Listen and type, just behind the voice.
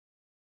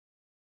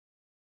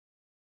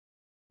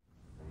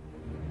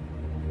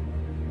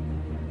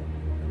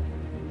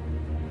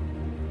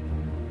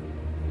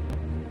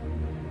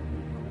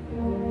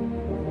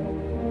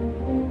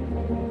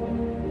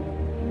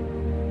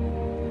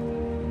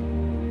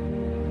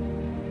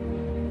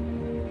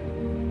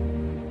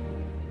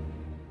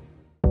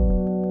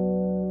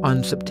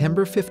On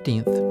September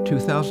 15,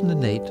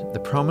 2008, the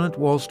prominent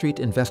Wall Street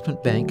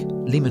investment bank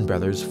Lehman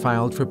Brothers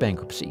filed for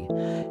bankruptcy,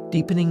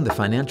 deepening the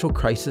financial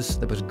crisis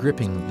that was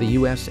gripping the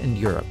US and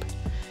Europe.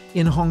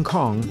 In Hong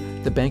Kong,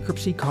 the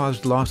bankruptcy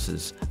caused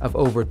losses of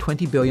over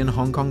 20 billion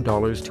Hong Kong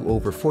dollars to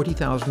over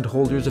 40,000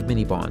 holders of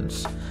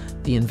mini-bonds.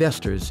 The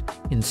investors,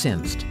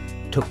 incensed,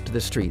 took to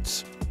the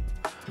streets.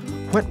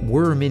 What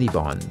were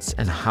mini-bonds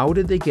and how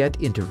did they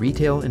get into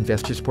retail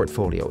investors'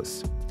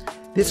 portfolios?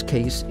 This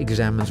case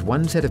examines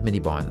one set of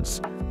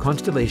mini-bonds,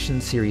 Constellation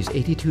Series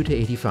 82 to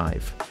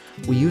 85.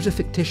 We use a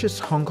fictitious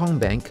Hong Kong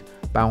bank,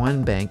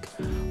 Baoan Bank,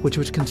 which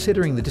was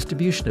considering the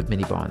distribution of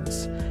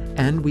mini-bonds.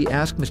 And we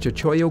ask Mr.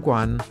 Choi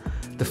Yo-Guan,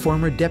 the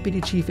former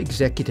Deputy Chief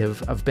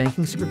Executive of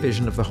Banking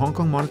Supervision of the Hong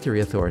Kong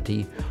Monetary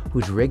Authority,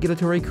 whose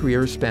regulatory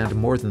career spanned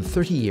more than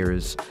 30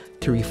 years,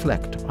 to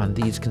reflect on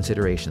these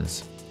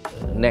considerations.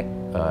 Net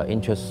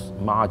interest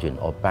margin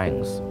of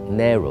banks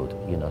narrowed,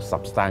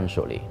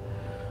 substantially.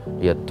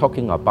 You're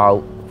talking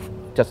about,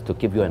 just to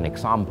give you an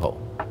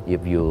example,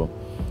 if you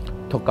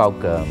took out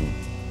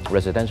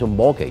residential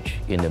mortgage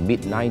in the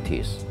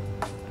mid-90s,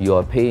 you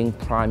are paying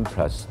prime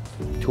plus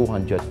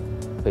 200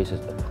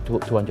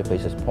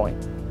 basis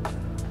point.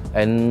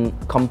 And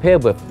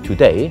compared with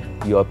today,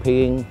 you are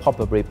paying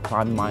probably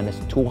prime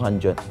minus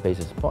 200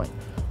 basis point.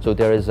 So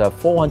there is a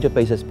 400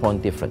 basis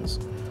point difference.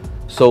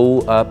 So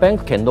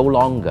banks can no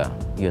longer,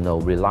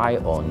 rely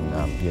on,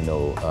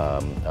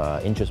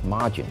 interest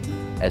margin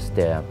as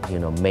their,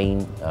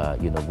 main,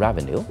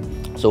 revenue.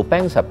 So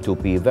banks have to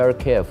be very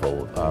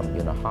careful,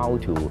 how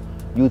to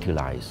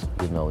utilize,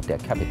 their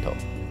capital,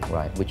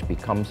 right, which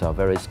becomes a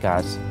very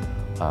scarce,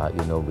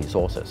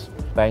 resources.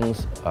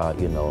 Banks,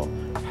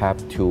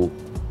 have to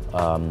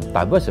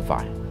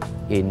diversify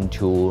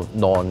into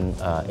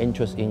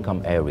non-interest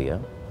income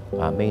area,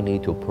 mainly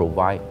to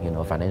provide,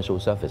 financial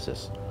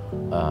services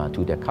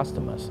to their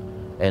customers.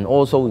 And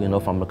also,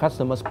 from the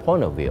customer's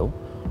point of view,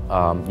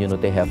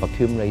 they have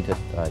accumulated,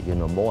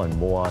 more and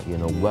more,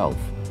 wealth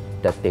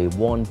that they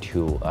want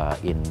to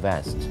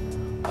invest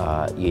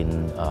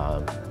in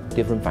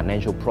different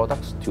financial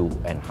products to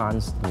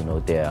enhance,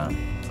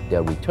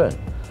 their return.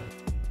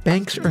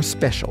 Banks are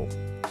special.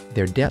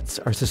 Their debts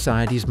are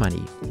society's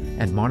money,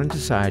 and modern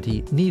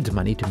society needs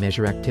money to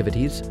measure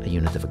activities, a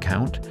unit of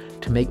account,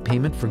 to make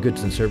payment for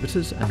goods and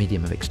services, a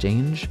medium of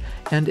exchange,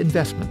 and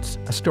investments,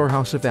 a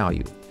storehouse of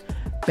value.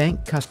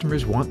 Bank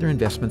customers want their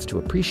investments to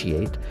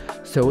appreciate,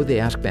 so they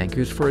ask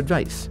bankers for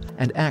advice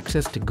and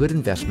access to good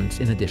investments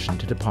in addition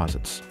to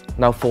deposits.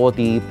 Now, for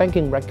the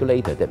banking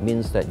regulator, that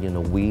means that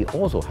we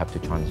also have to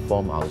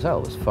transform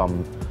ourselves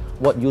from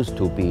what used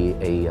to be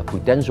a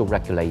prudential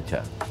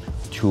regulator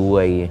to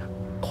a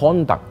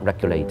conduct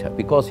regulator,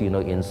 because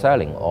in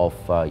selling of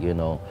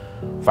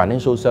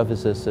financial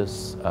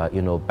services,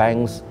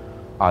 banks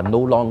are no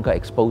longer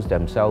expose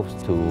themselves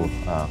to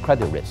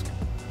credit risk,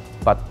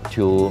 but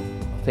to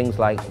things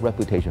like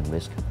reputation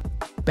risk.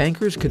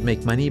 Bankers could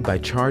make money by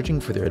charging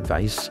for their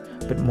advice,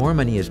 but more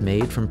money is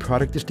made from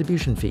product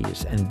distribution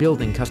fees and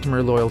building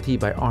customer loyalty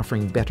by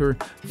offering better,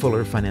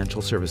 fuller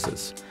financial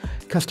services.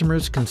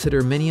 Customers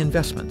consider many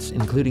investments,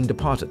 including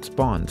deposits,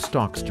 bonds,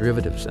 stocks,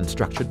 derivatives, and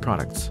structured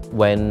products.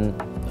 When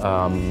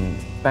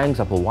banks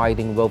are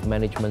providing wealth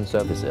management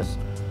services,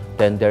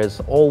 then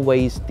there's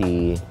always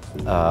the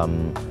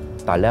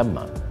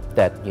dilemma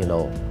that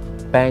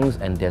banks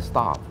and their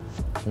staff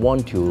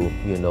want to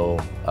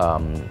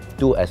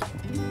do as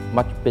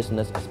much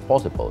business as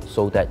possible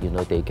so that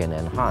they can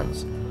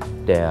enhance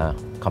their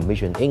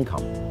commission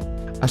income.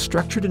 A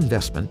structured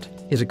investment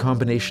is a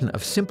combination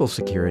of simple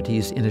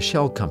securities in a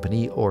shell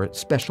company or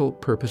special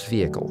purpose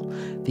vehicle.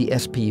 The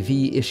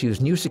SPV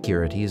issues new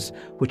securities,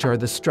 which are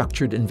the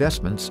structured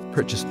investments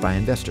purchased by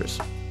investors.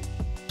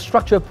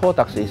 Structured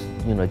products is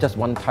just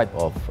one type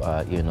of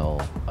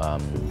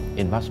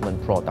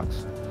investment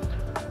products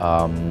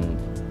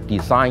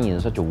designed in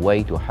such a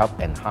way to help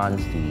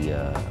enhance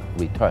the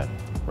return,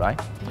 right?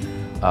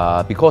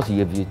 Because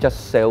if you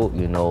just sell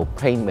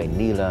plain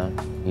vanilla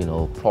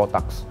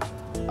products,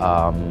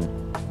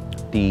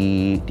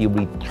 the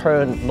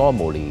return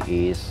normally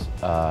is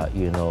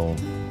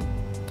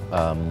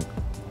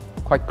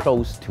quite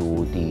close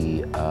to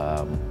the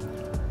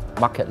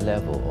market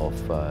level of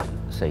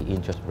say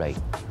interest rate.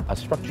 A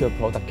structured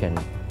product can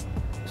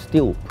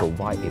still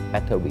provide a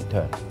better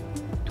return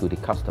to the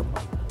customer.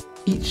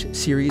 Each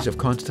series of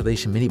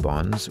Constellation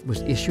mini-bonds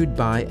was issued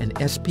by an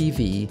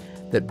SPV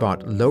that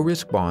bought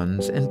low-risk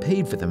bonds and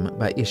paid for them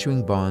by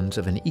issuing bonds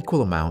of an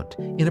equal amount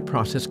in a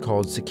process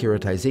called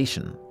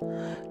securitization.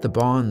 The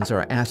bonds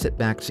are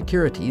asset-backed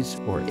securities,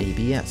 or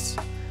ABS.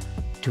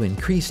 To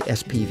increase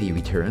SPV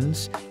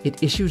returns,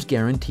 it issues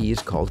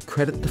guarantees called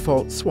credit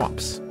default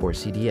swaps, or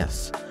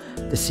CDS.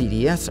 The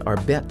CDS are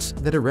bets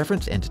that a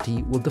reference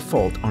entity will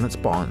default on its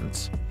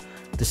bonds.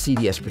 The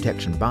CDS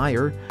protection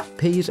buyer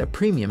pays a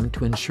premium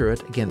to insure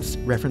it against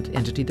reference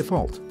entity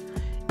default.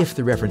 If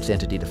the reference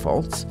entity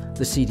defaults,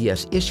 the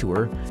CDS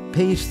issuer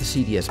pays the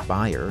CDS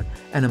buyer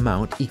an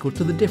amount equal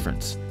to the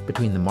difference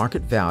between the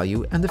market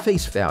value and the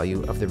face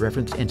value of the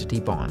reference entity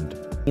bond.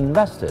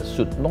 Investors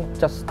should not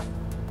just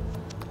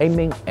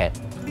aiming at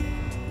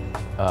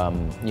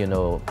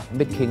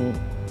making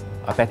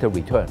a better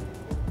return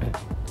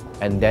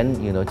and then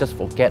just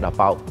forget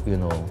about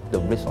the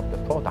risk of the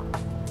product,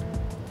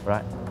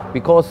 right?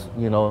 Because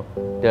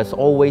there's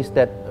always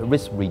that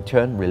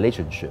risk-return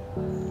relationship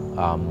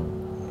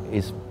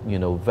is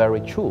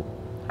very true,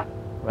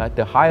 right?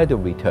 The higher the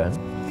return,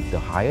 the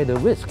higher the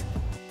risk.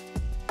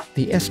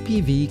 The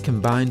SPV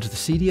combines the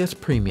CDS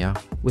premia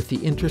with the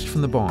interest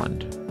from the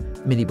bond.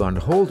 Minibond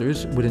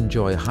holders would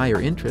enjoy higher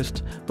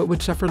interest but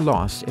would suffer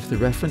loss if the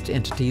reference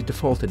entity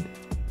defaulted.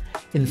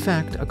 In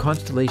fact, a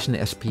Constellation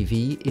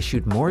SPV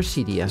issued more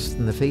CDS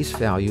than the face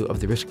value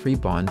of the risk-free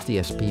bonds the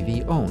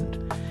SPV owned.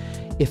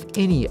 If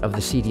any of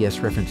the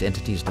CDS reference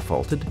entities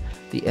defaulted,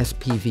 the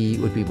SPV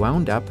would be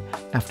wound up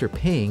after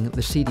paying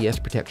the CDS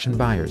protection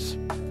buyers.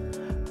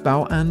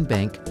 Bao An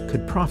Bank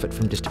could profit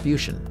from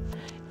distribution.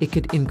 It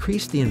could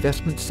increase the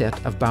investment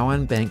set of Bao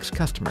An Bank's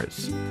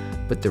customers.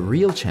 But the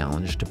real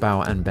challenge to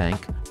Bao An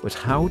Bank was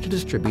how to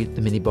distribute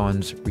the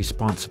mini-bonds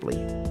responsibly.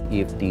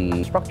 If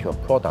the structure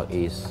of product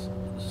is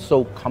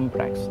so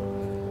complex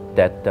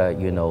that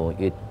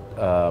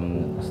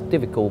it's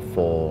difficult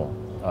for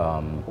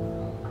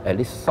at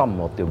least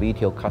some of the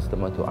retail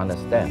customers to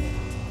understand,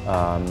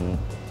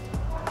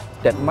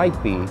 that might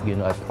be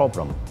a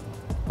problem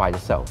by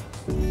itself.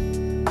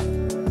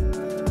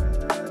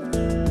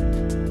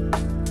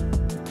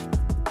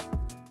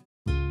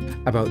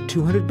 About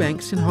 200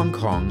 banks in Hong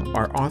Kong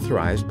are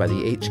authorized by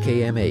the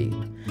HKMA.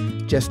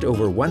 Just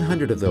over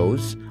 100 of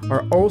those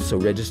are also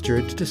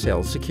registered to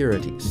sell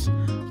securities.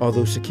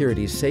 Although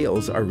securities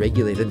sales are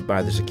regulated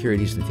by the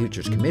Securities and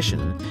Futures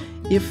Commission,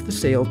 if the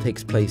sale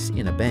takes place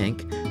in a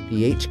bank,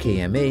 the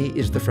HKMA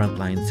is the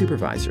frontline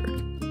supervisor.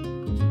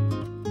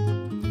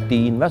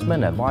 The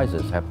investment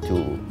advisors have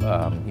to,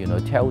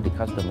 tell the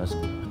customers,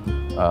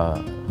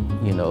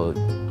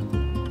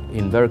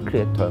 in very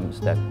clear terms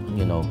that,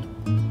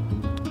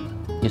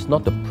 it's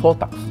not the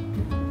products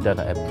that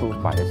are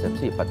approved by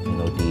SFC, but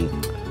the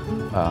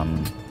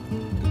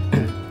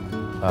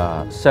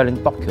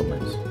selling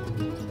documents,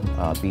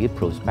 be it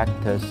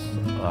prospectus,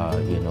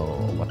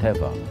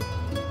 whatever.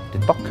 The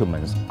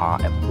documents are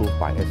approved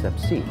by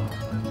SFC.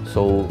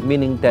 So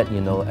meaning that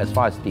as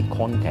far as the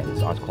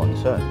contents are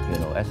concerned,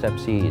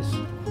 SFC is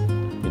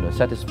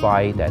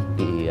satisfied that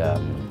the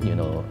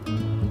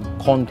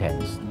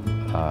contents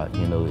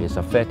is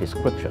a fair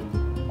description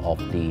of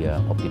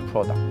the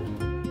product.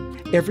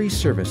 Every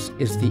service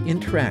is the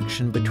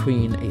interaction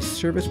between a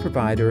service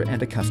provider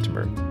and a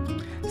customer.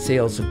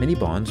 Sales of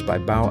mini-bonds by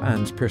Bao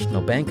An's personal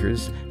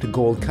bankers to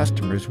gold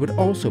customers would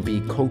also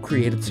be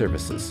co-created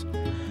services.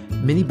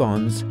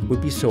 Mini-bonds would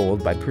be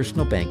sold by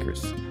personal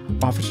bankers,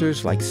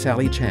 officers like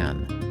Sally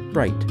Chan,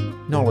 bright,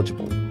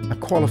 knowledgeable, a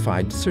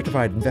qualified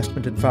certified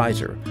investment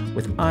advisor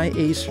with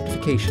IA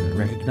certification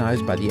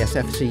recognized by the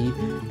SFC,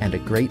 and a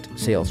great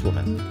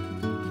saleswoman.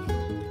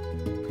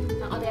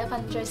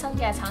 最新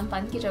嘅產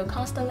品叫做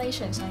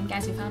Constellation， 想介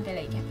紹翻俾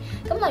你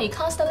嘅。咁例如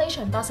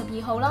Constellation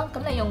 82號啦，咁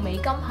你用美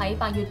金喺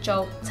8月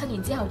做，7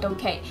年之後到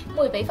期，咁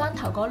會俾翻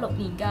頭嗰6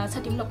年嘅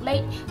7.6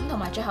厘，咁同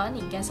埋最後1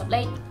年嘅10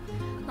厘。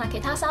其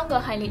他3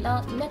個系列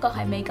啦，咁一個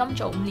係美金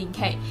做5年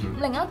期，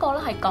咁另一個咧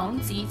係港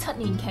紙7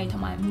年期同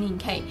埋5年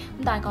期，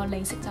咁但係個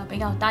利息就比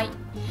較低。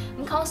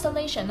咁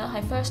Constellation 咧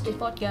係 First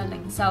Default 嘅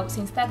零售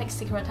Synthetic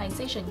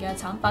Securitization 嘅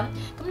產品，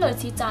咁類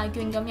似債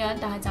券咁樣，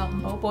但係就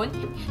唔保本。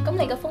咁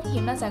你嘅風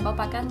險咧就係嗰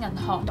8間銀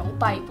行倒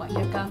閉違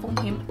約嘅風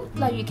險。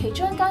例如其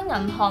中一間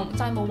銀行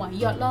債務違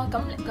約啦，咁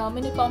個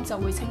Minibond 就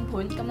會清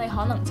盤，咁你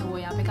可能就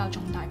會有比較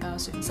重大嘅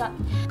損失。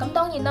咁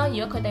當然啦，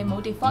如果佢哋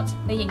冇 default，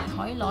 你仍然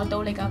可以攞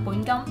到你嘅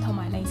本金同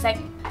埋利息。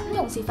咁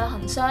同時發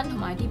行商同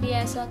埋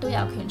DBS 都有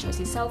權隨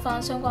時收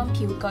翻相關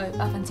票據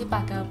8%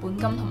嘅本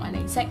金同埋利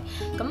息，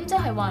咁即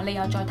係話你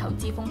有再投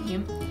資風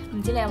險。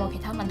唔知你有冇其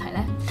他問題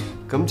呢？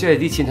咁即係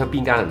啲錢喺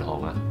邊間銀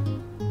行啊？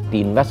 The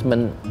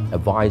investment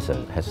advisor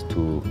has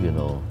to,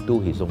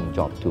 do his own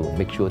job to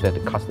make sure that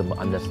the customer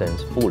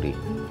understands fully,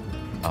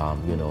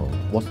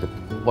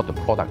 what the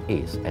product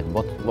is and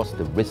what's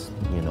the risk,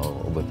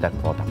 with that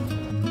product.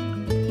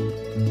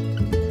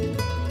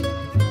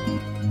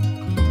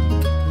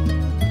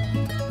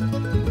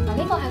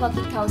 呢個係個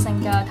結構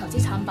性嘅投資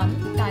產品，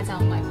但係就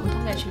唔係普通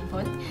嘅存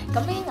款。咁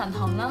呢啲銀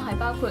行啦係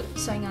包括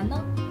瑞銀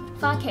啦、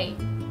花旗、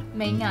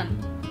美銀、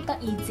德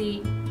意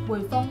志、匯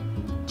豐、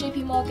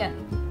JP Morgan、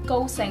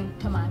高盛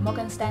同埋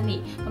Morgan Stanley，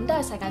 咁都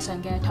係世界上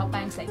嘅 top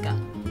banks 嚟㗎。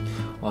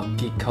哇，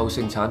結構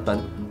性產品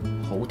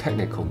好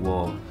technical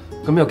喎，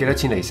咁有幾多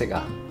錢利息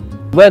啊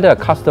 ？Whether a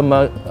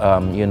customer,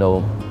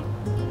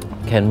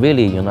 can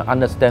really,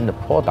 understand the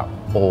product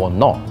or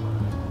not,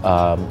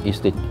 is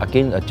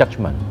again a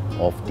judgment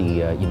of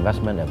the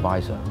investment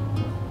advisor.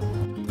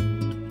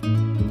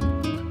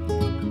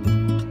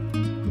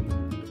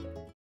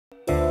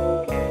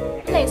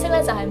 利息咧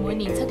咧就係每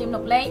年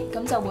7.6厘，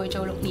咁就會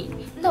做6年，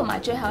咁同埋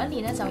最後1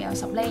年咧就有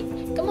10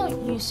厘。咁我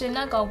預算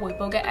咧個回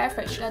報嘅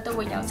average 咧都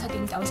會有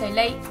7.94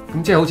厘。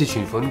咁即係好似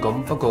存款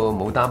咁，不過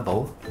冇擔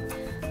保。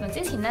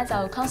之前咧就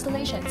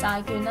Constellation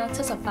債券啦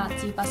，78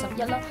至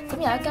81啦，咁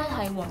有一間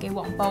係和記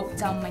黃埔，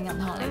就唔係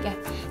銀行嚟嘅。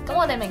咁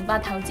我哋明白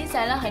投資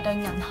者咧係對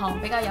銀行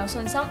比較有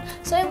信心，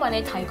所以為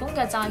你提供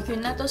嘅債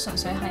券咧都純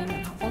粹係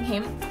銀行風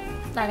險。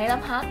嗱，你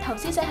諗下，投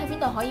資者喺邊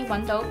度可以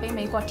揾到比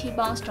美國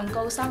T-bonds 仲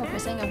高3%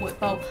 嘅回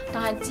報，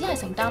但係只係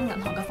承擔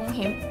銀行嘅風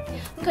險？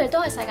咁佢哋都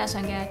係世界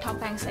上嘅 top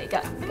banks 嚟㗎。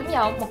咁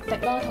有穆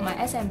迪啦，同埋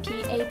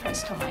S&P A+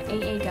 同埋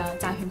AA 嘅債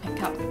券評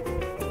級。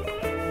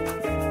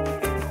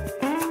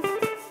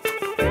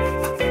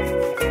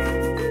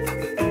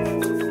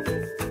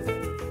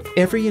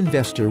Every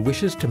investor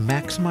wishes to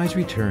maximize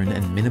return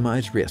and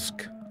minimize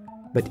risk.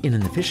 But in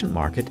an efficient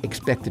market,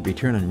 expected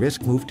return and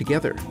risk move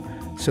together.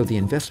 So the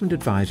investment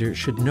advisor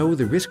should know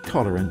the risk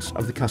tolerance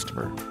of the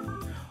customer.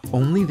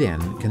 Only then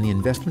can the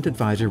investment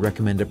advisor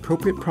recommend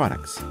appropriate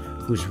products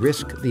whose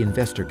risk the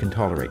investor can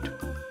tolerate.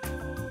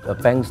 The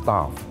bank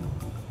staff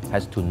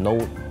has to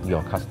know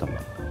your customer,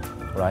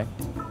 right?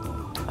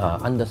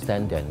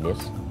 Understand their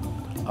needs.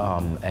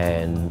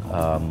 And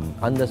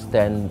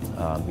understand,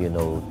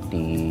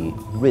 the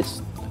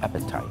risk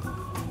appetite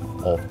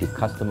of the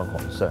customer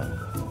concern,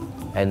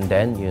 and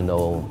then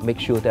make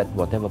sure that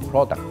whatever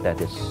product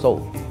that is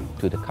sold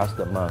to the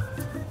customer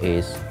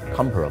is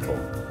comparable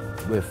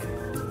with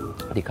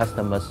the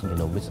customer's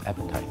risk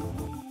appetite.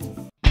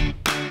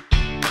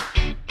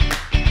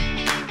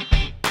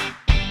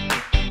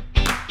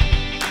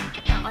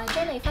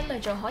 分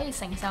類做可以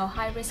承受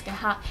high risk 嘅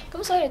客，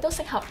咁所以都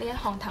適合呢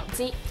一項投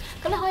資。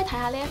咁你可以睇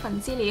下呢一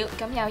份資料，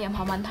咁有任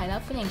何問題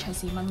啦，歡迎隨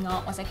時問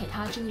我或者其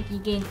他專業意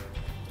見。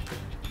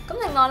咁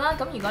另外啦，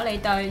咁如果你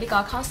對呢個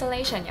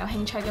Constellation 有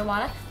興趣嘅話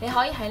咧，你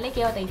可以喺呢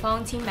幾個地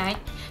方簽名。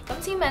咁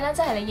簽名咧，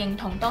即係你認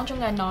同當中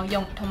嘅內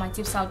容同埋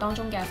接受當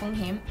中嘅風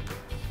險。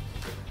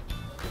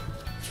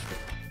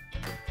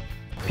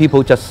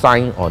People just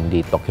sign on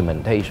the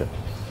documentation,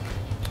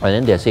 and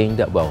then they're saying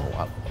that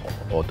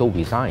although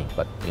we sign,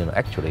 but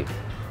actually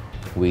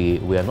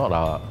we are not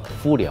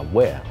fully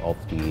aware of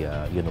the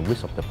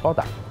risk of the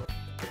product.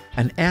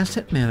 An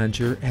asset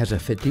manager has a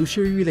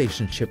fiduciary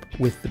relationship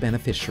with the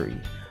beneficiary,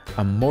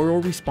 a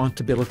moral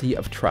responsibility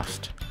of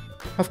trust.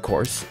 Of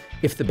course,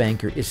 if the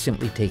banker is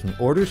simply taking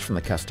orders from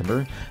the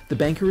customer, the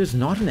banker is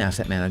not an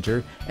asset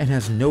manager and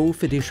has no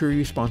fiduciary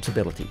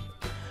responsibility.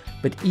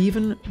 But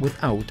even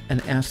without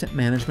an asset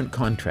management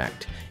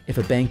contract, if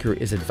a banker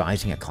is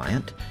advising a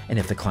client, and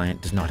if the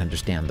client does not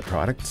understand the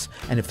products,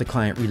 and if the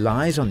client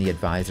relies on the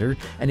advisor,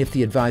 and if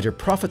the advisor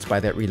profits by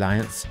that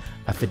reliance,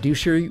 a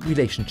fiduciary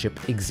relationship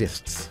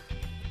exists.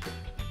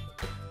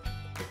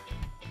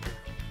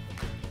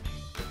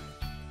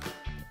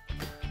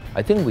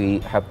 I think we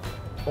have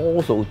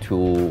also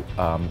to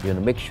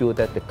make sure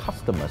that the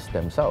customers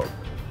themselves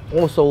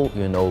also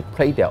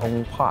play their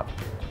own part.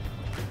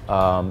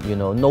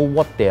 Know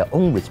what their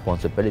own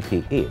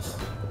responsibility is.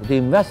 The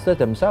investor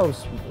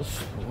themselves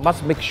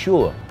must make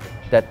sure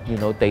that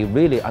they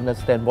really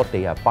understand what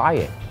they are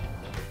buying.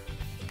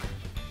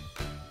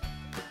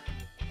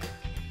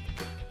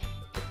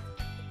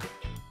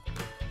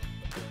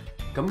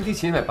 咁啲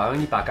錢係擺喺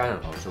呢8間銀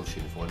行做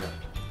存款啊？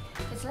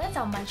其實咧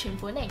就唔係存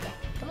款嚟嘅，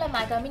咁你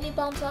買嘅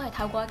Minibonds 都係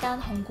透過一間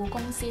控股公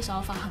司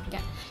所發行嘅。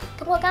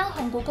咁嗰間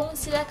控股公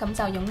司咧，咁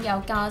就擁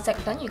有價值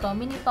等於個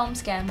Minibonds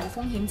嘅無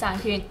風險債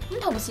券。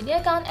咁同時呢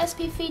一間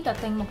SPV 特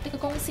定目的嘅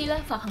公司咧，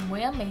發行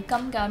每1美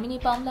金嘅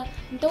Minibond 咧，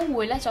都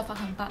會咧再發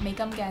行8美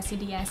金嘅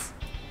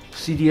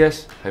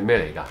CDS。CDS 係咩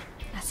嚟㗎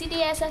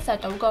？CDS 咧就係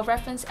賭個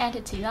reference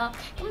entity 啦，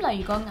咁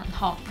例如個銀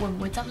行會唔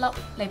會執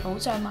笠嚟保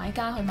障買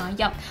家去買入，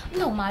咁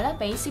同埋咧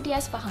俾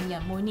CDS 發行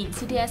人每年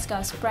CDS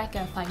嘅 spread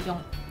嘅費用。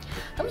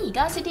咁而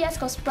家 CDS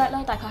個 spread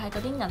咧大概係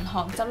嗰啲銀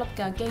行執笠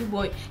嘅機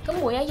會，咁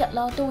每一日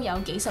啦都有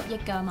幾十億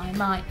嘅買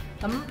賣，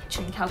咁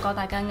全球各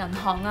大嘅銀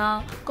行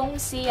啊、公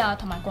司啊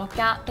同埋國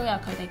家都有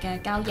佢哋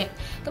嘅交易。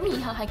咁以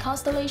下係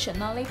Constellation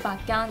啦，呢8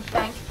間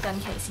bank 近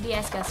期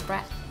CDS 嘅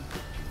spread。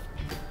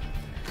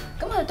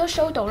咁佢都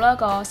show 到啦，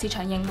個市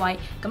場認為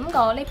咁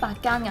呢8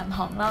間銀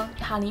行啦，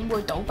下年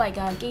會倒閉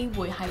嘅機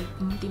會係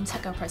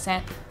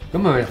5.7%。咁係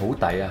咪好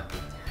抵啊？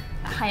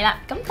係啦，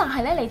咁但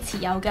係咧你持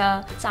有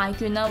嘅債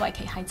券啦，為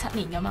期係7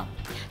年噶嘛，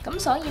咁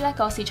所以咧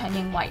個市場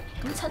認為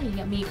咁7年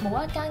入面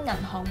冇一間銀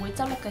行會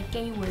執笠嘅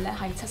機會咧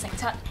係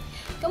7%。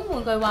咁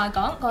換句話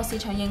講，個市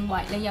場認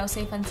為你有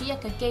1/4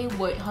嘅機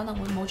會可能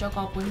會冇咗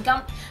個本金，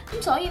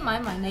咁所以買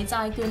迷你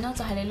債券啦，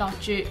就係你落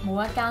注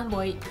冇一間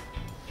會。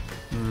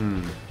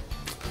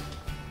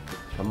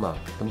咁啊，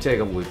咁即係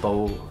個回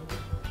報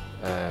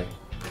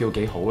叫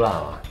幾好啦，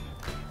係嘛？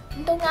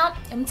咁都啱，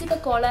咁只不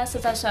過咧，實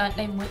際上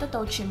你唔會得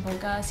到全部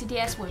嘅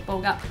CDS 回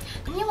報㗎。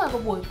咁因為個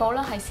回報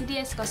咧係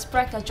CDS 個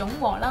spread 嘅總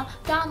和啦，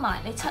加埋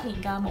你7年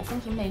嘅無風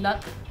險利率。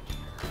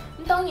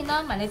咁當然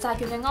啦，迷你債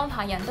券嘅安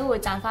排人都會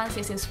賺翻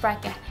少少 spread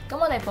嘅。咁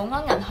我哋寶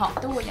安銀行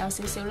都會有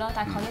少少啦，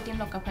大概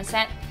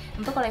1.6%。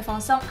不過你放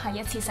心，係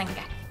一次性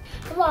嘅。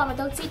咁我哋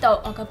都知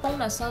道，我嘅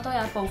bonus 都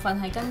有一部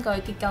分係根據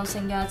結構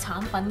性嘅產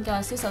品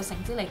嘅銷售成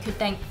績嚟決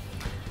定。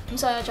咁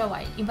所以作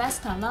為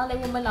investor 啦，你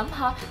會唔會諗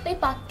下呢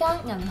8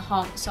間銀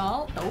行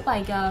所倒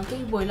閉嘅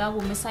機會啦，會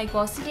唔會細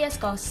過 CDS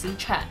個市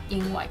場認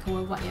為佢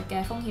會違約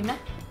嘅風險呢？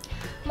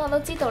咁我都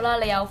知道啦，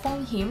你有風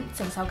險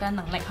承受嘅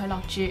能力去落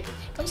注，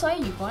咁所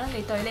以如果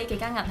你對呢幾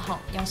間銀行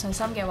有信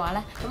心嘅話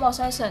咧，咁我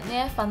相信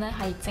呢一份咧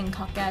係正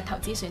確嘅投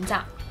資選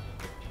擇。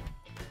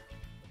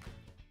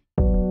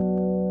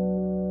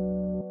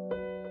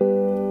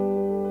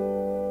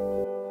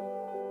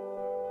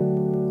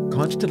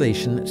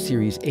Constellation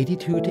Series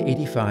 82 to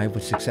 85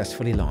 was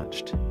successfully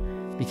launched.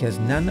 Because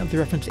none of the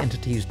reference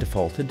entities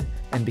defaulted,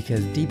 and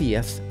because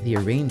DBS, the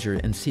arranger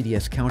and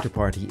CDS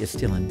counterparty, is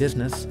still in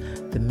business,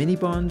 the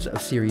Minibonds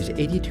of Series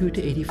 82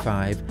 to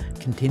 85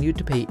 continued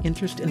to pay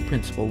interest and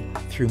principal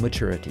through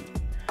maturity.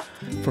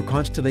 For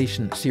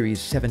Constellation Series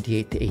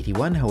 78 to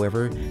 81,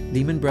 however,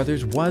 Lehman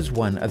Brothers was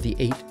one of the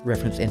 8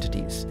 reference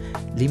entities.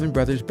 Lehman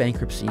Brothers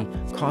bankruptcy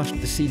cost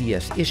the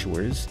CDS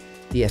issuers,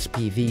 the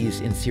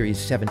SPVs in Series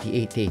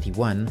 78 to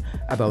 81,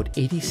 about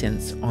 80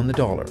 cents on the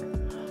dollar.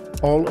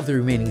 All of the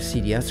remaining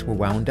CDS were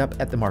wound up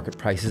at the market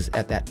prices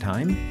at that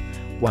time.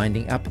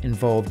 Winding up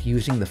involved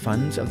using the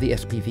funds of the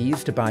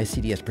SPVs to buy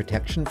CDS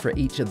protection for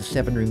each of the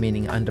 7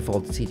 remaining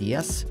undefaulted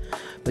CDS,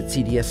 but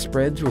CDS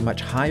spreads were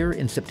much higher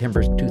in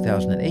September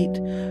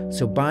 2008,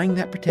 so buying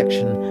that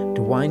protection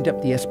to wind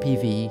up the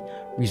SPV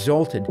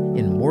resulted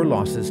in more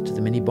losses to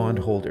the mini-bond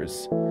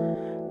holders.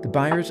 The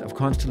buyers of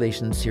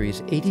Constellation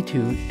Series 82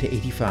 to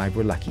 85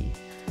 were lucky.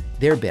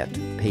 Their bet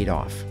paid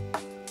off.